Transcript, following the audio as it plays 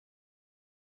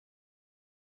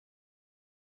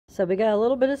So we got a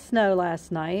little bit of snow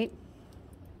last night.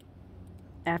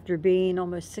 After being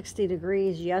almost 60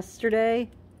 degrees yesterday,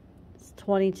 it's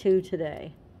 22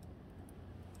 today.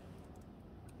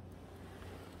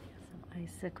 Some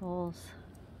icicles.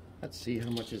 Let's see how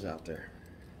much is out there.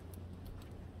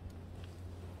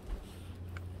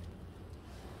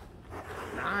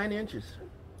 9 inches.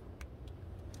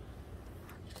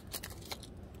 So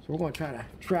we're going to try to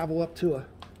travel up to a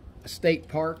state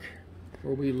park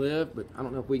where we live, but I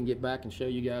don't know if we can get back and show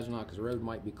you guys or not because the road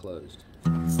might be closed.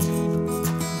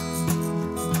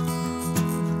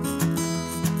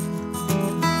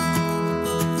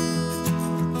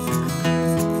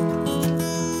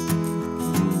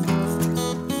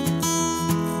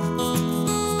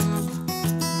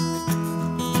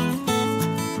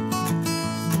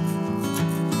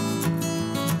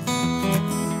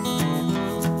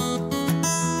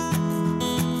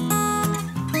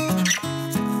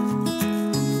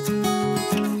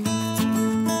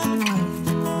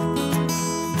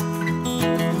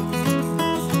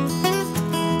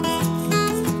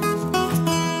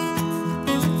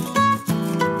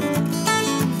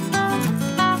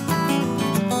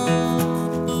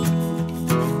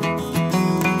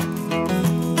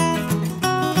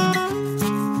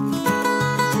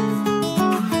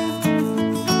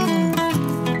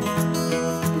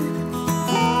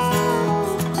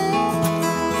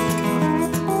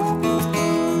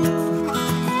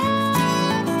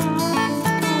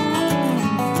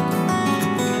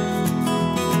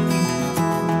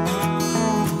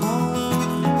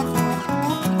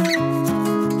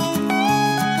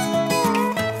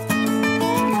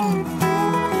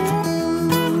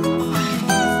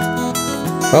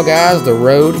 Well guys, the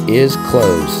road is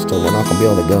closed, so we're not going to be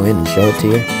able to go in and show it to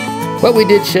you. But we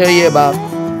did show you about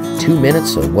 2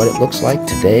 minutes of what it looks like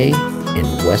today in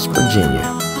West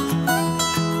Virginia.